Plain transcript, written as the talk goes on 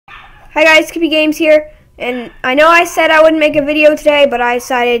Hi guys, Skippy Games here, and I know I said I wouldn't make a video today, but I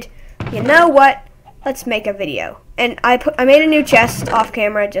decided, you know what, let's make a video. And I made a new chest off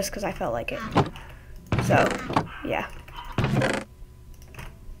camera just because I felt like it. So, yeah.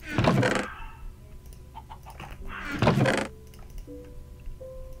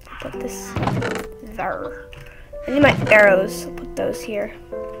 Put this there. I need my arrows, I'll put those here.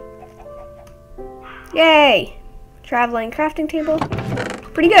 Yay! Traveling crafting table.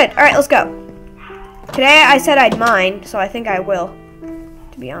 Pretty good. Alright, let's go. Today I said I'd mine, so I think I will,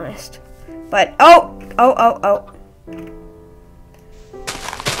 to be honest. But, oh!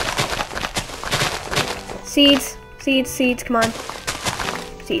 Seeds, come on.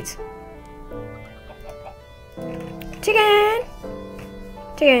 Seeds. Chicken!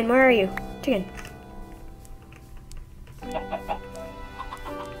 Chicken, where are you? Chicken.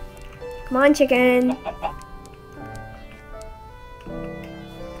 Come on, chicken.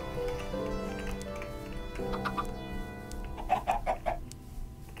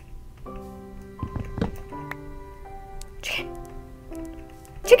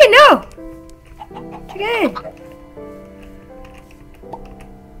 Chicken, no! Chicken!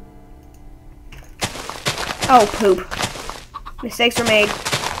 Oh, poop. Mistakes were made.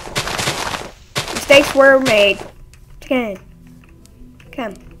 Mistakes were made. Chicken.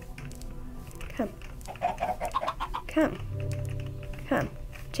 Come. Come. Come. Come.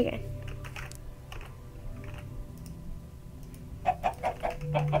 Chicken.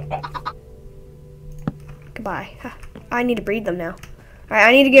 Goodbye. Huh. I need to breed them now. Alright,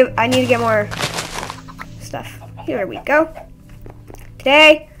 I need to get more stuff. Here we go.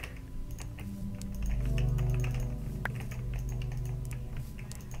 Today.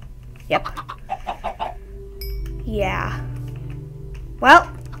 Yep. Yeah.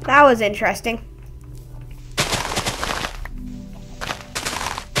 Well, that was interesting.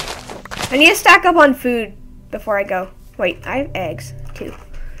 I need to stack up on food before I go. Wait, I have eggs too.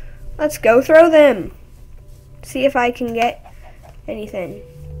 Let's go throw them. See if I can get anything.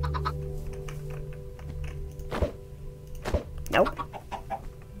 Nope.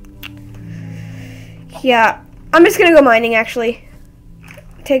 Yeah, I'm just gonna go mining actually.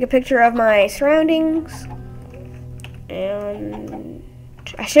 Take a picture of my surroundings. And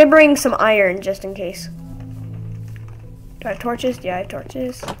I should bring some iron just in case. Do I have torches? Yeah, I have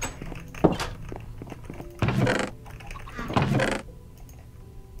torches.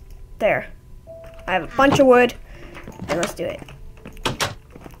 There. I have a bunch of wood. And let's do it.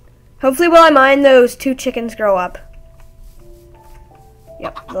 Hopefully while I mine, those 2 chickens grow up.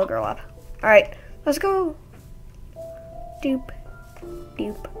 Yep, they'll grow up. Alright, let's go. Doop.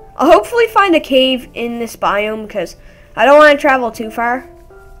 Doop. I'll hopefully find a cave in this biome because I don't want to travel too far.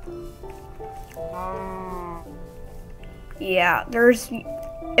 Yeah,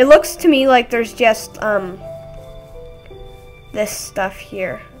 it looks to me like there's just, this stuff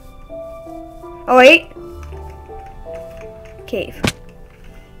here. Oh, wait. Cave.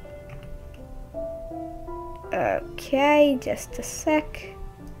 Okay, just a sec.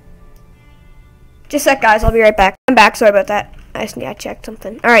 Just a sec, guys. I'll be right back. I'm back. Sorry about that. I just need to check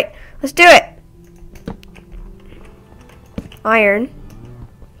something. Alright, let's do it. Iron.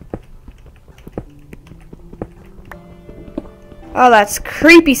 Oh, that's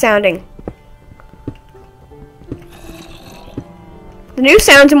creepy sounding. The new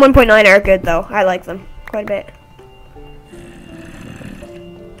sounds in 1.9 are good, though. I like them quite a bit.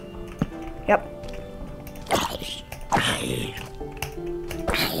 Yep.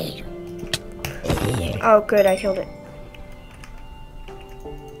 Oh, good. I killed it.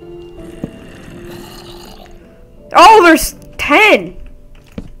 Oh, there's 10.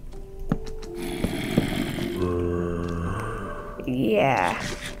 Yeah.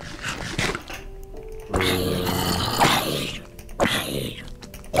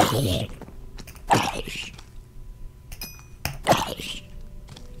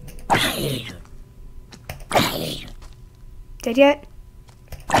 Dead yet?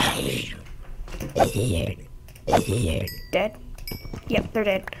 Dead? Yep, they're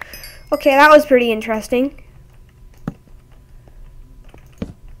dead. Okay, that was pretty interesting.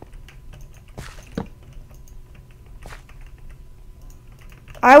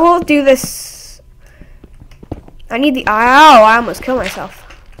 I will do this. I need the... Ow, I almost killed myself.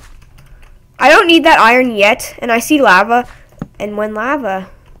 I don't need that iron yet, and I see lava. And when lava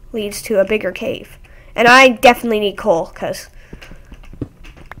leads to a bigger cave. And I definitely need coal, because...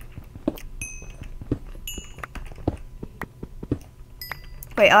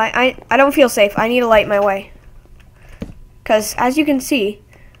 Wait, I don't feel safe. I need to light my way. Because, as you can see...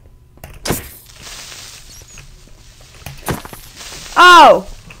 Oh!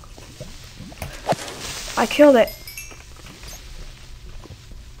 I killed it.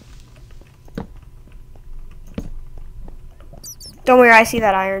 Don't worry, I see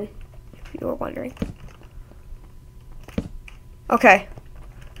that iron, if you were wondering. Okay.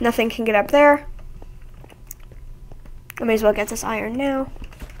 Nothing can get up there. I may as well get this iron now.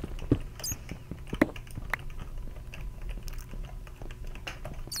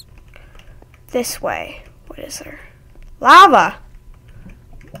 This way. What is there? Lava!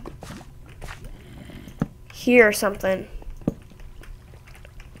 Here or something.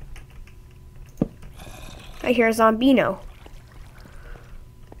 I hear a zombino.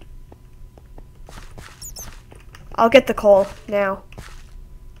 I'll get the coal now.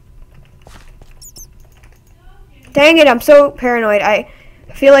 Dang it, I'm so paranoid. I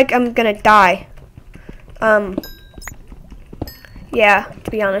feel like I'm gonna die. Yeah, to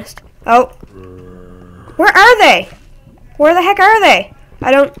be honest. Oh. Where are they? Where the heck are they?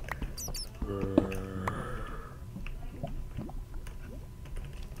 I don't...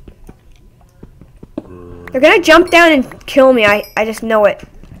 They're gonna jump down and kill me. I just know it.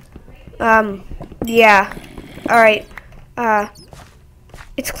 Yeah. Alright.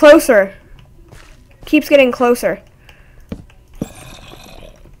 It's closer. Keeps getting closer.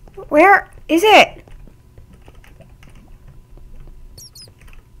 Where is it?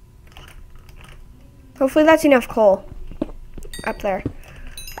 Hopefully that's enough coal. Up there.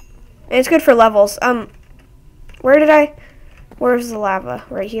 And it's good for levels. Where's the lava?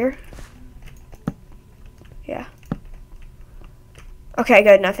 Right here? Yeah. Okay,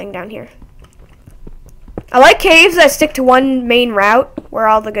 good. Nothing down here. I like caves that stick to one main route where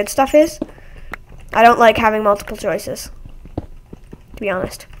all the good stuff is. I don't like having multiple choices, to be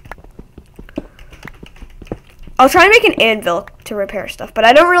honest. I'll try and make an anvil to repair stuff, but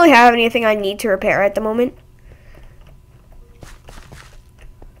I don't really have anything I need to repair at the moment.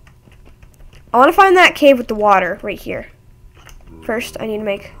 I want to find that cave with the water right here. First, I need to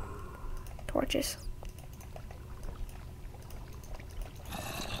make torches.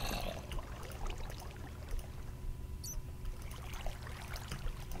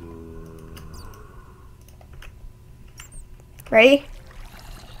 Ready?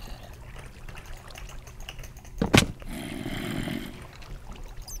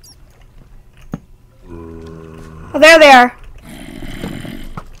 Oh, there they are.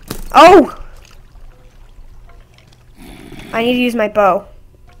 Oh! I need to use my bow.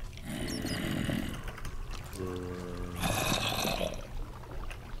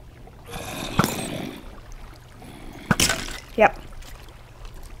 Yep.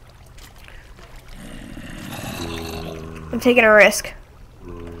 I'm taking a risk.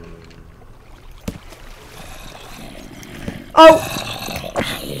 Oh!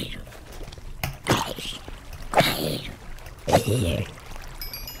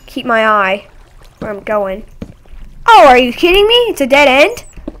 Keep my eye where I'm going. Oh, are you kidding me? It's a dead end?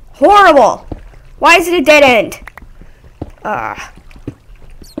 Horrible! Why is it a dead end? Now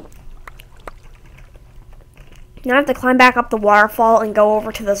I have to climb back up the waterfall and go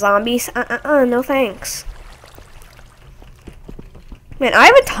over to the zombies. No thanks. Man, I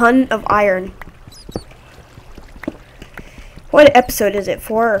have a ton of iron. What episode is it?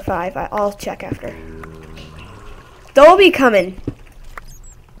 4 or 5? I'll check after. They'll be coming.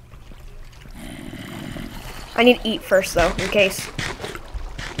 I need to eat first, though, in case.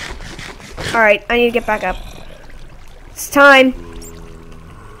 Alright, I need to get back up. It's time.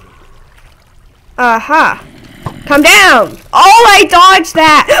 Aha. Come down! Oh, I dodged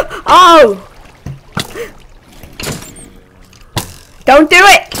that! Oh! Don't do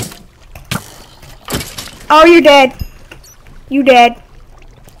it! Oh, you're dead. You dead.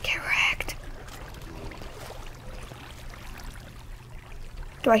 Get wrecked.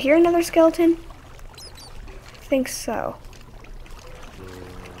 Do I hear another skeleton? I think so.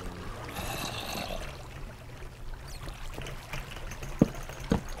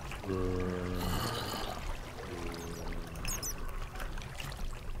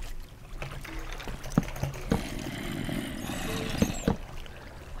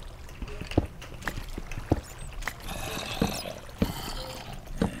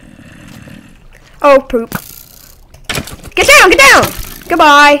 Oh, poop. Get down! Get down!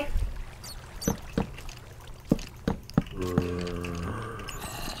 Goodbye.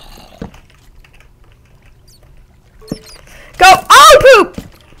 Go! Oh, poop!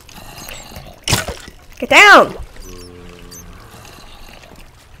 Get down!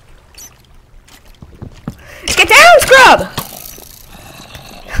 Get down, scrub!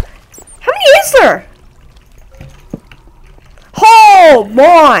 How many is there? Oh,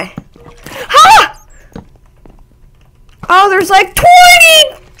 boy! Ha! Oh, there's like 20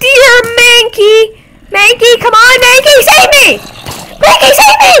 deer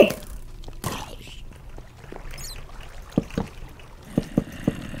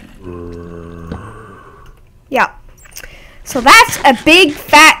a big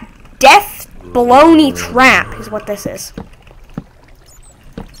fat death baloney trap is what this is.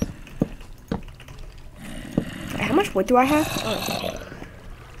 How much wood do I have? Oh.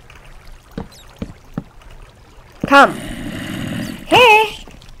 Come. Hey!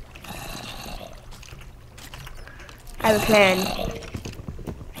 I have a plan.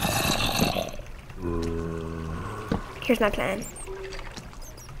 Here's my plan.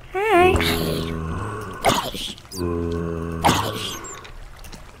 Hi.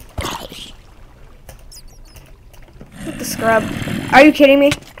 What the scrub? Are you kidding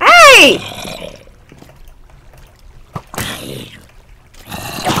me? Hey!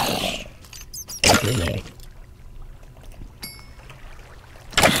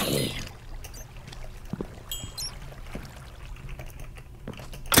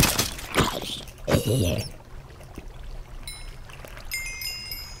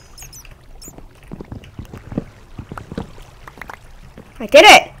 I did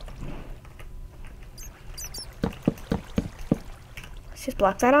it! Let's just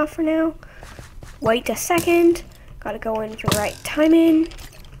block that off for now. Wait a second. Gotta go in for the right timing.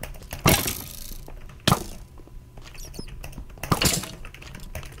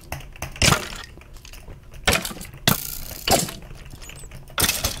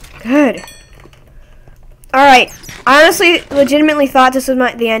 Good. Alright. I honestly, legitimately thought this was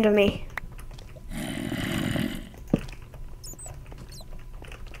the end of me.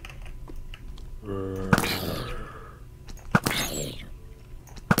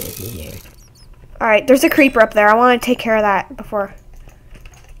 Alright, there's a creeper up there. I want to take care of that before.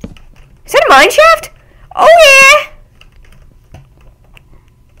 Is that a mine shaft? Oh yeah!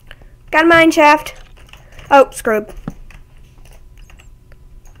 Got a mine shaft. Oh, screwed.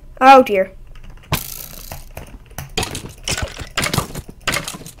 Oh dear.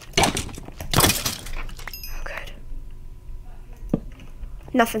 Oh good.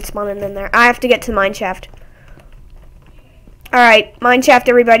 Nothing spawning in there. I have to get to the mine shaft. Alright, mine shaft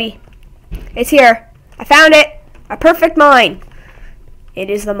everybody. It's here. I found it. A perfect mine. It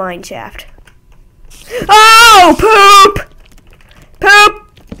is the mine shaft. Oh, poop!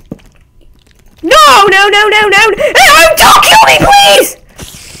 Poop! No, no, no, no, no! No, don't kill me, please!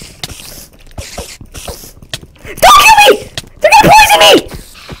 Don't kill me! They're gonna poison me!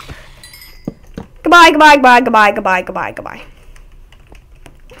 Goodbye, goodbye, goodbye, goodbye, goodbye, goodbye, goodbye.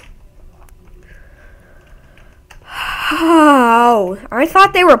 Oh, I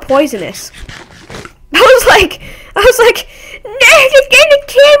thought they were poisonous. I was like, no, they're gonna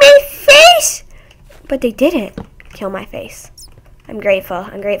kill my face! But they didn't kill my face. I'm grateful.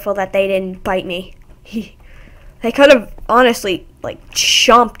 I'm grateful that they didn't bite me. They could have honestly, like,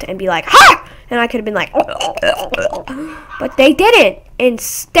 jumped and be like, ha! And I could have been like, but they didn't.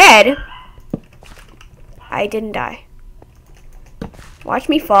 Instead, I didn't die. Watch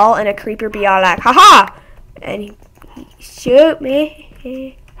me fall and a creeper be all like, haha! And he shoot me.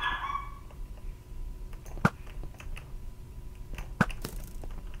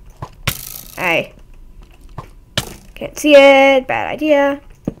 Hey. Can't see it. Bad idea.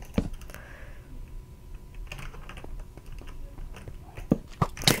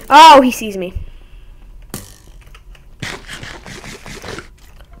 Oh, he sees me.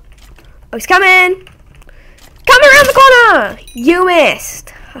 Oh, he's coming. Come around the corner. You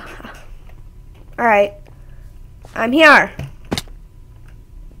missed. Alright. I'm here.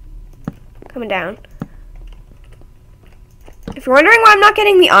 Coming down. If you're wondering why I'm not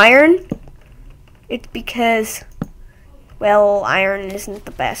getting the iron, it's because, well, iron isn't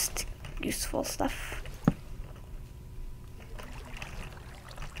the best useful stuff.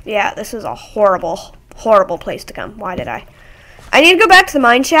 Yeah, this is a horrible, horrible place to come. Why did I? I need to go back to the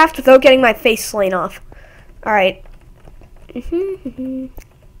mine shaft without getting my face slain off. Alright.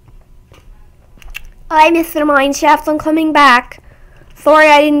 I missed the mine shaft. I'm coming back. Sorry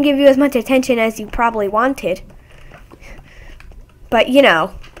I didn't give you as much attention as you probably wanted. But, you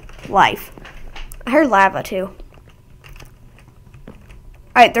know, life. I heard lava, too.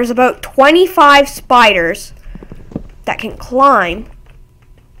 Alright, there's about 25 spiders that can climb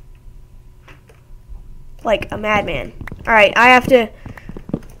like a madman. Alright, I have to...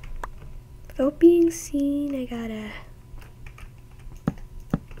 Without being seen, I gotta...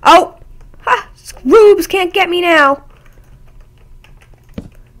 Oh! Ha! Scroobs can't get me now!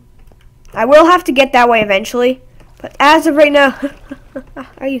 I will have to get that way eventually. But as of right now...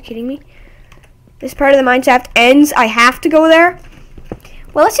 Are you kidding me? This part of the mine shaft ends. I have to go there.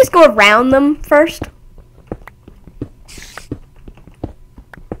 Well, let's just go around them first.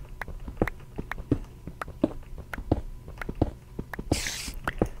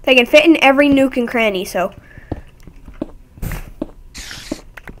 They can fit in every nook and cranny, so...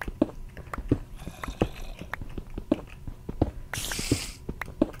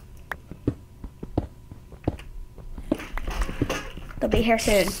 be here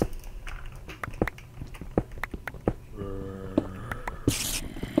soon.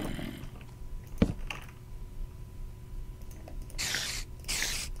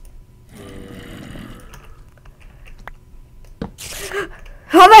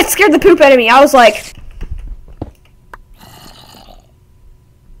 Oh, that scared the poop out of me. I was like...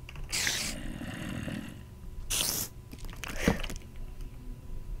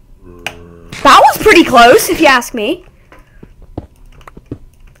 That was pretty close, if you ask me.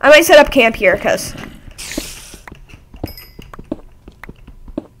 I might set up camp here, because...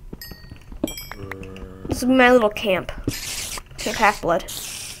 This is my little camp. Camp Half-Blood.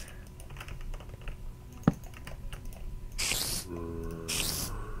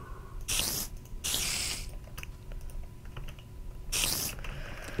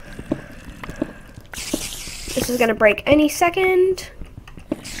 This is gonna break any second.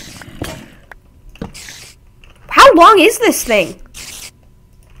 How long is this thing?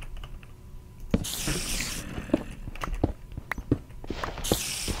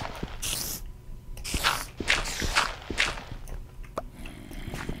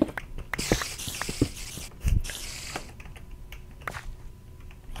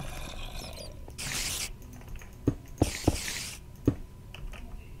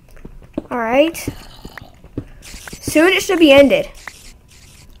 All right. Soon it should be ended.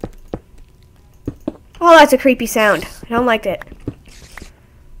 Oh, that's a creepy sound. I don't like it.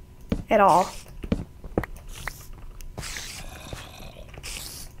 At all.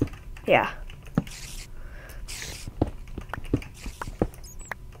 Yeah.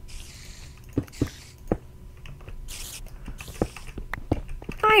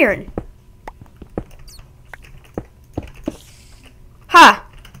 Iron. Ha!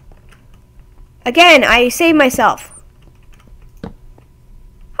 Again, I saved myself.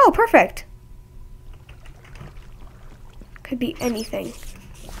 Oh, perfect. Could be anything.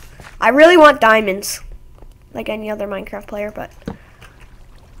 I really want diamonds, like any other Minecraft player, but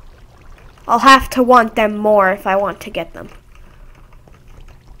I'll have to want them more if I want to get them.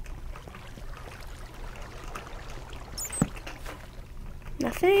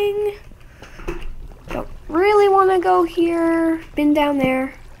 Nothing. Don't really want to go here. Been down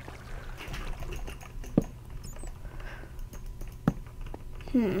there.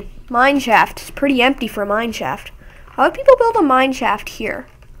 Mine shaft. It's pretty empty for a mine shaft. How would people build a mine shaft here?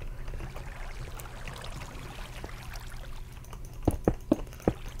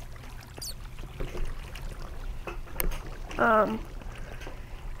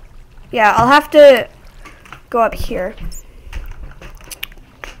 Yeah, I'll have to go up here.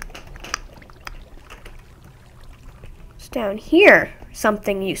 It's down here.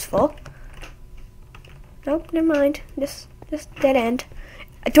 Something useful. Nope, never mind. Just dead end.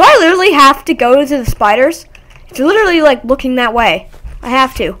 Do I literally have to go to the spiders? It's literally like looking that way. I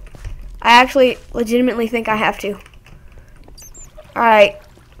have to. I actually legitimately think I have to. Alright.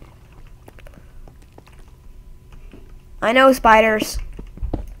 I know spiders.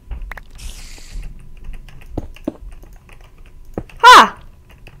 Ha!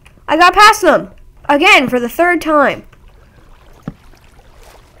 I got past them. Again for the third time.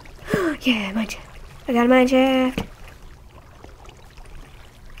 Yeah, mine shaft. I got a mine shaft.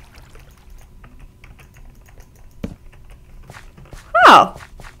 Oh.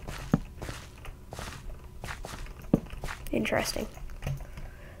 Interesting.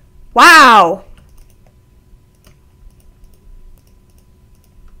 Wow.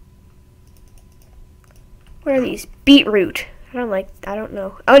 What are these? Beetroot. I don't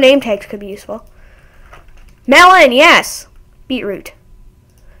know. Oh, name tags could be useful. Melon, yes. Beetroot.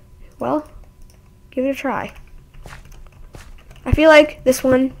 Well, give it a try. I feel like this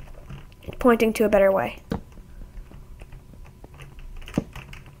one is pointing to a better way.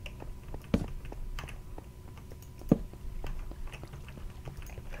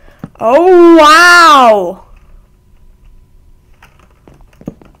 Oh, wow!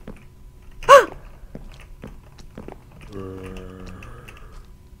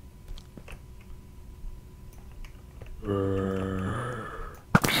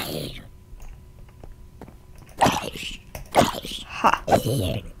 Ha.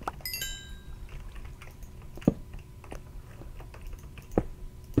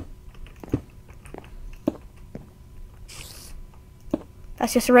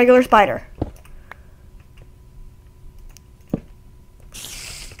 That's just a regular spider.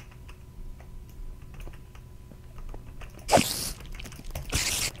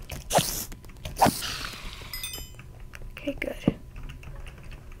 Okay, good.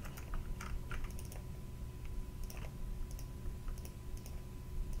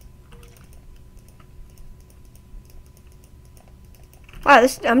 Wow,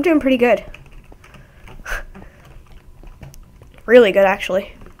 I'm doing pretty good. Really good,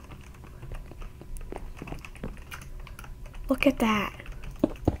 actually. Look at that.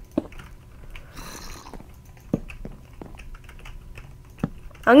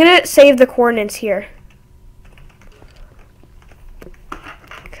 I'm gonna save the coordinates here.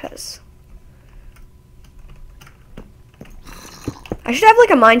 Because I should have like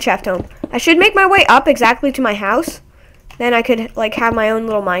a mineshaft home. I should make my way up exactly to my house. Then I could like have my own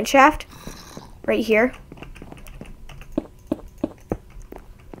little mineshaft right here. I'm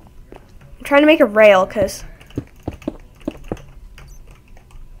trying to make a rail because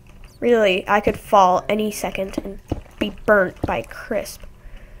really I could fall any second and be burnt by crisp.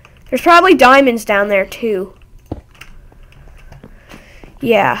 There's probably diamonds down there too.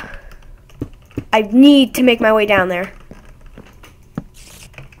 Yeah. I need to make my way down there.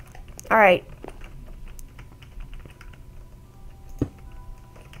 Alright.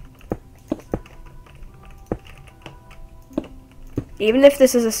 Even if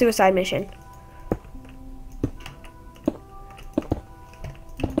this is a suicide mission.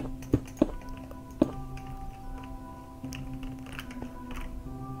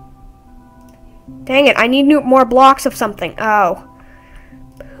 Dang it, I need more blocks of something. Oh.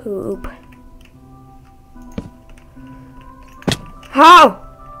 Poop. Oh!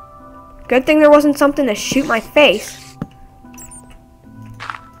 Good thing there wasn't something to shoot my face.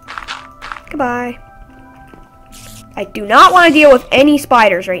 Goodbye. I do not want to deal with any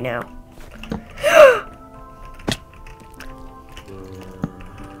spiders right now.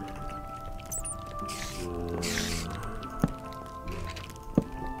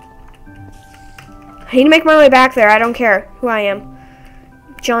 I need to make my way back there. I don't care who I am.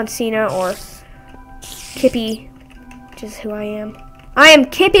 John Cena or Kippy, which is who I am. I am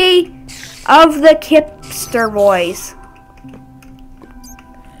Kippy of the Kipster Boys.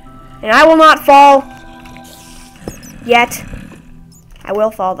 And I will not fall yet. I will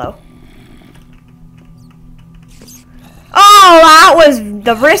fall though. Oh, that was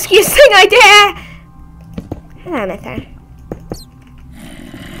the riskiest thing I did. Hello, Mr.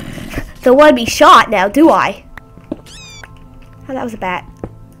 Don't want to be shot now, do I? Oh, that was a bat.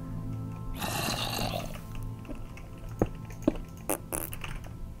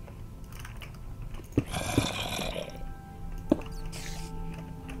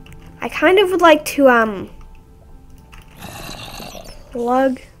 I kind of would like to,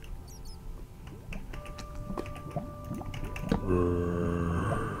 plug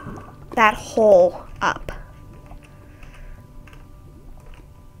that hole up.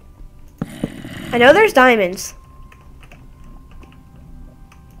 I know there's diamonds.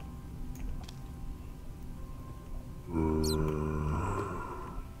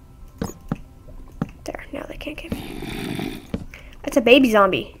 There, now they can't get me. That's a baby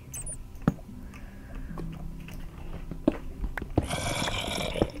zombie.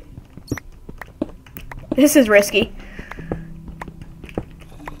 This is risky.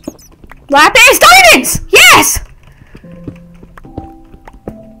 Lapis diamonds! Yes!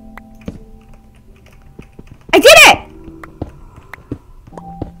 I did it!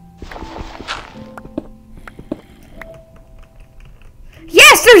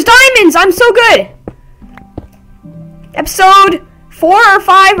 Yes, there's diamonds! I'm so good! Episode 4 or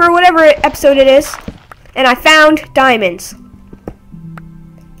 5 or whatever episode it is. And I found diamonds.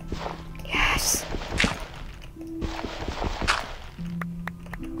 Yes.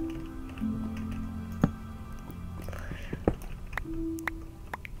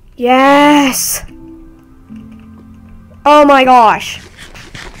 Yes! Oh my gosh.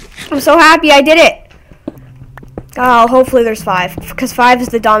 I'm so happy I did it. Oh, hopefully there's 5. Because 5 is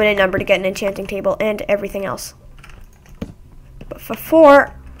the dominant number to get an enchanting table and everything else. But for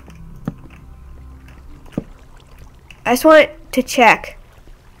 4, I just want to check.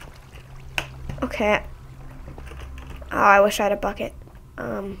 Okay. Oh, I wish I had a bucket.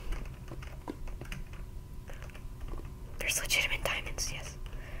 There's legitimate diamonds, yes.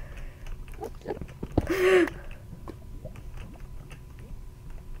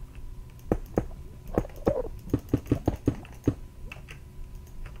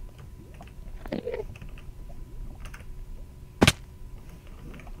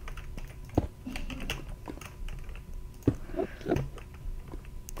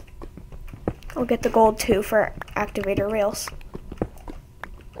 I'll get the gold too for activator rails.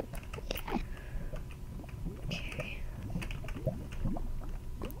 Okay.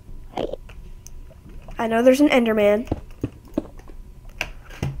 I know there's an Enderman.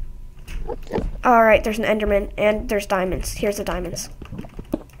 Alright, there's an Enderman and there's diamonds. Here's the diamonds.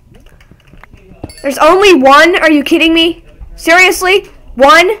 There's only one? Are you kidding me? Seriously?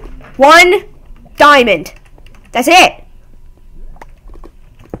 One diamond. That's it.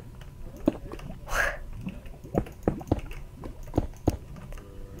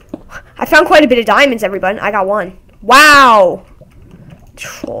 I found quite a bit of diamonds, everybody. I got one. Wow.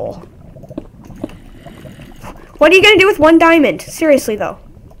 Troll. What are you gonna do with one diamond? Seriously, though.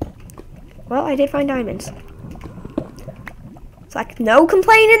 Well, I did find diamonds. It's like no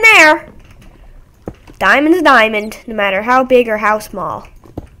complaining there. Diamond's a diamond, no matter how big or how small.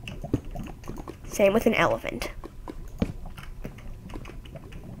 Same with an elephant.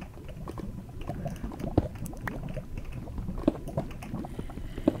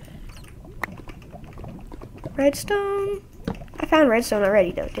 Redstone. I found redstone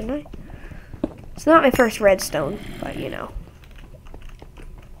already, though, didn't I? It's not my first redstone, but you know.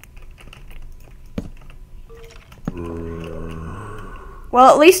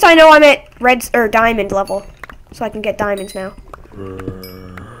 Well, at least I know I'm at diamond level, so I can get diamonds now.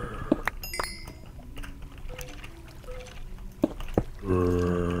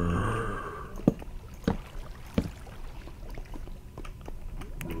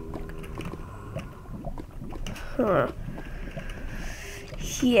 Huh.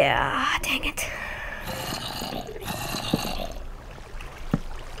 Yeah, dang it.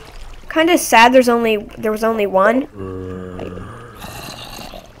 Kind of sad there was only one.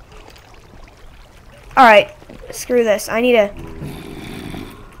 Alright, screw this. I need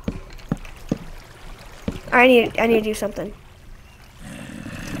to do something.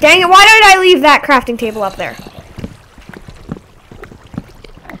 Dang it, why did I leave that crafting table up there?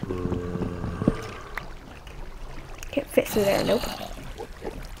 Can't fit through there, nope.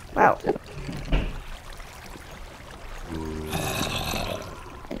 Wow.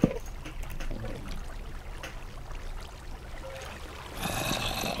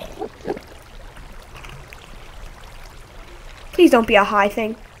 Please don't be a high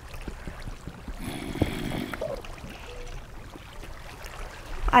thing.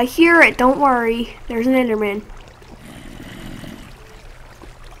 I hear it, don't worry. There's an Enderman.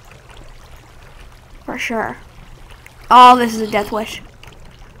 For sure. Oh, this is a death wish.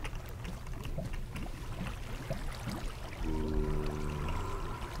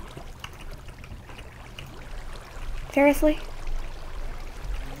 Seriously?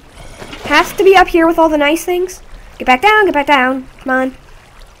 Has to be up here with all the nice things? Get back down, get back down. Come on.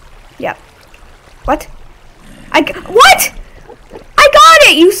 Yep. What? What? I got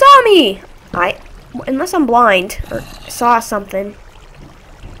it! You saw me! Unless I'm blind or saw something.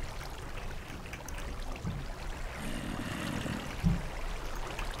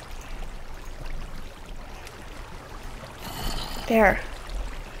 There.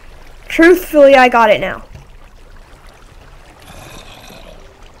 Truthfully, I got it now.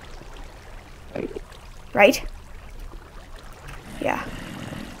 Right? Yeah.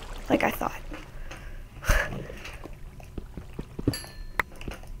 Like I thought.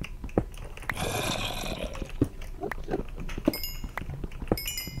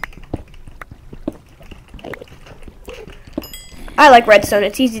 I like redstone.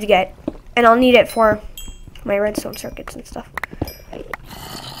 It's easy to get. And I'll need it for my redstone circuits and stuff.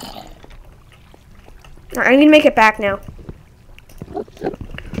 Alright, I need to make it back now.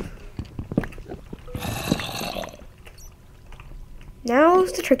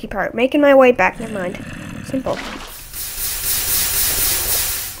 Now's the tricky part. Making my way back. Never mind. Simple.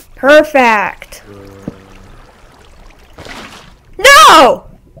 Perfect. No!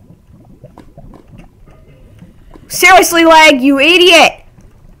 Seriously, Lag, you idiot!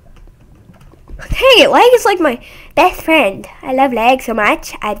 Dang it, Lag is like my best friend. I love Lag so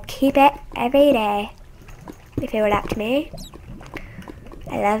much, I'd keep it every day. If it were up to me.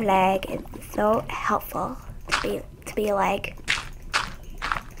 I love Lag. It's so helpful to be a Lag.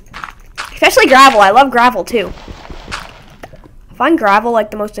 Especially gravel. I love gravel too. I find gravel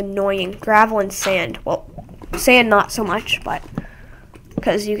like the most annoying. Gravel and sand. Well, sand not so much, but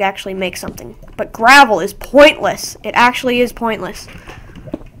because you can actually make something. But gravel is pointless. It actually is pointless.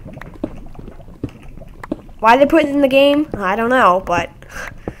 Why they put it in the game? I don't know, but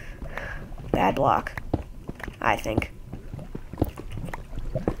bad block, I think.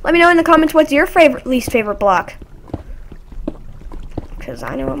 Let me know in the comments what's your least favorite block. Because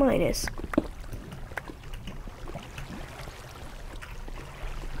I know what mine is.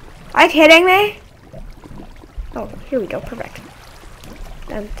 Are you kidding me? Oh, here we go. Perfect.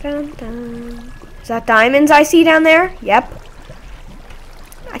 Dun, dun, dun. Is that diamonds I see down there? Yep.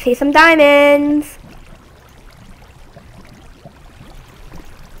 I see some diamonds.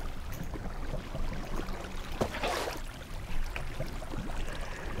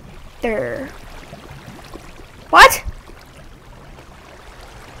 There. What?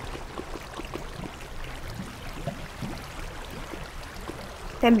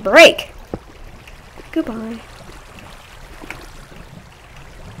 Then break. Goodbye.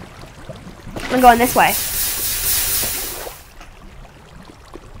 I'm going this way.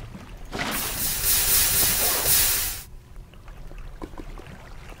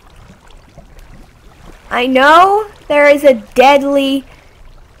 I know there is a deadly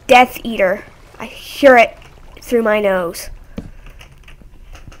Death Eater. I hear it through my nose.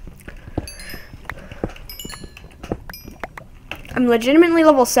 I'm legitimately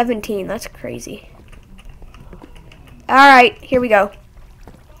level 17. That's crazy. Alright, here we go.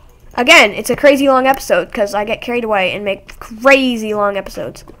 Again, it's a crazy long episode because I get carried away and make crazy long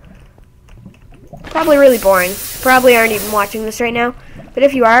episodes. Probably really boring. Probably aren't even watching this right now. But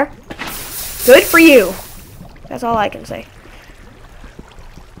if you are, good for you. That's all I can say.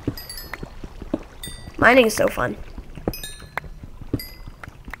 Mining is so fun.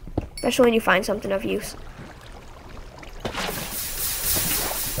 Especially when you find something of use.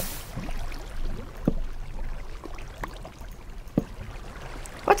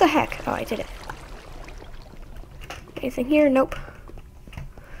 What the heck? Oh, I did it. Anything here? Nope.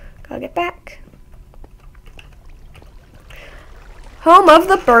 Gotta get back. Home of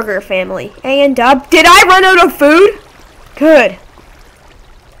the Burger family. A and Dub. Did I run out of food? Good.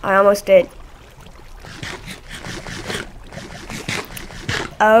 I almost did.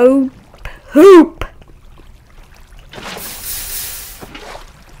 Oh, poop.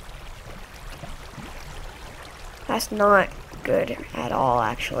 That's not good at all,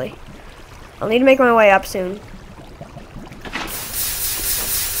 actually. I'll need to make my way up soon.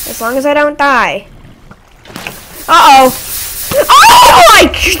 As long as I don't die. Uh-oh. Oh my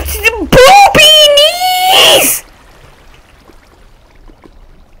poopy knees!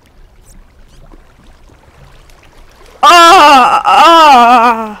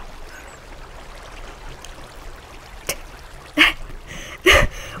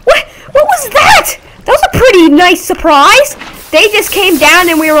 What was that? That was a pretty nice surprise. They just came down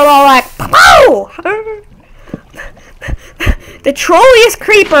and we were all like, "Pow!" The trolliest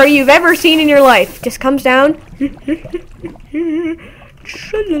creeper you've ever seen in your life just comes down.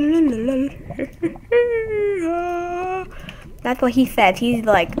 That's what he said. He's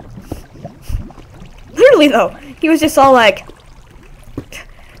like, literally though, he was just all like,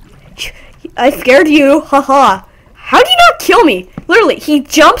 I scared you, haha. How do you not kill me? Literally, he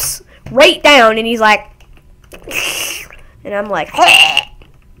jumps right down and he's like, and I'm like,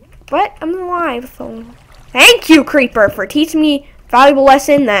 but I'm alive, so thank you, creeper, for teaching me a valuable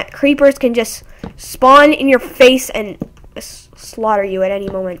lesson that creepers can just spawn in your face and slaughter you at any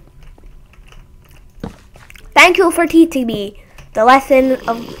moment. Thank you for teaching me the lesson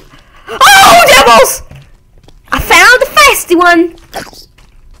of... Oh, devils! I found the fasty one!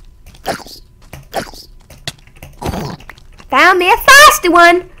 Found me a fasty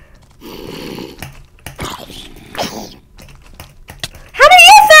one! How did he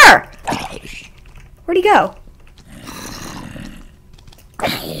get there? Where'd he go?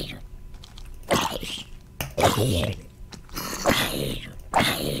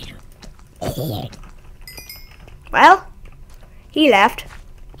 Well, he left.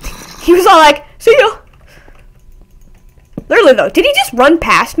 He was all like, see ya. Literally though, did he just run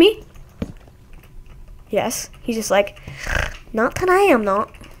past me? Yes. He's just like, not today, I'm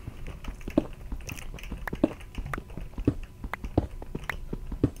not.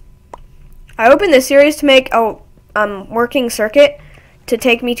 I opened this series to make a working circuit to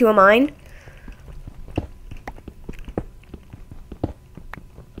take me to a mine.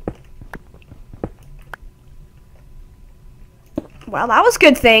 Well, that was a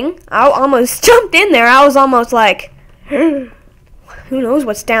good thing. I almost jumped in there. I was almost like, who knows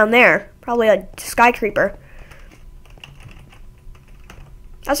what's down there? Probably a sky creeper.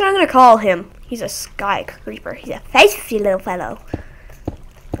 That's what I'm going to call him. He's a sky creeper. He's a feisty little fellow.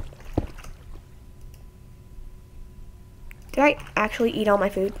 Did I actually eat all my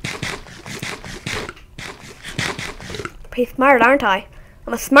food? Pretty smart, aren't I?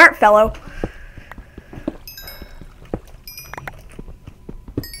 I'm a smart fellow.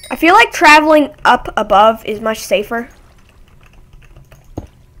 I feel like traveling up above is much safer.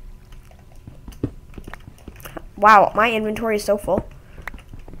 Wow, my inventory is so full.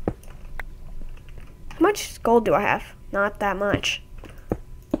 How much gold do I have? Not that much.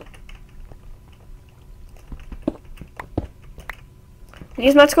 I need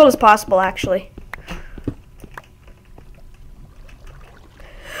as much gold as possible, actually.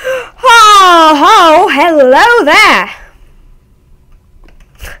 Oh, hello there.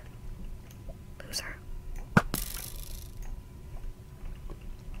 Loser.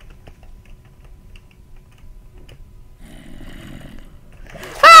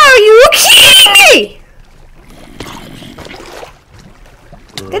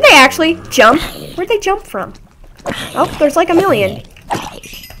 Did they actually jump? Where'd they jump from? Oh, there's like a million.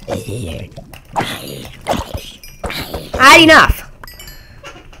 Alright, enough.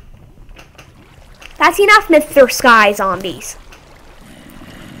 That's enough, Mr. Sky Zombies.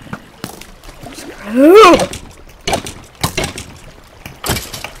 Ooh.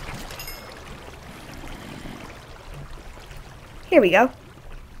 Here we go.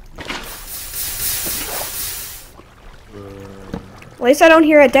 At least I don't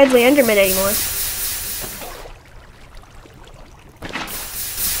hear a deadly Enderman anymore.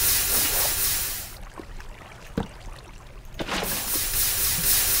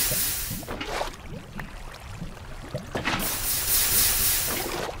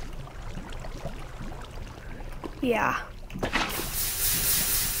 Yeah.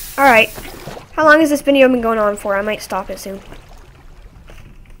 Alright. How long has this video been going on for? I might stop it soon.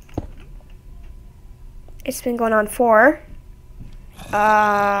 It's been going on for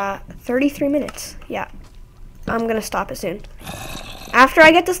 33 minutes. Yeah. I'm gonna stop it soon. After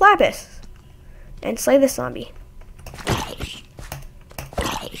I get this lapis and slay this zombie.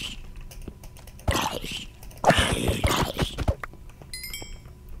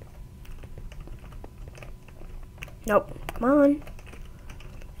 Nope. Come on.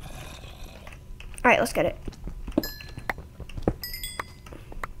 Alright, let's get it.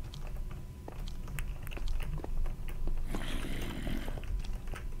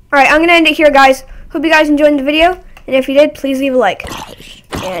 Alright, I'm going to end it here, guys. Hope you guys enjoyed the video. And if you did, please leave a like.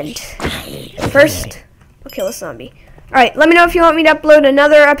 And first, we'll kill a zombie. Alright, let me know if you want me to upload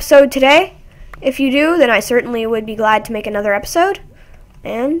another episode today. If you do, then I certainly would be glad to make another episode.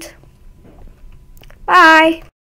 And bye!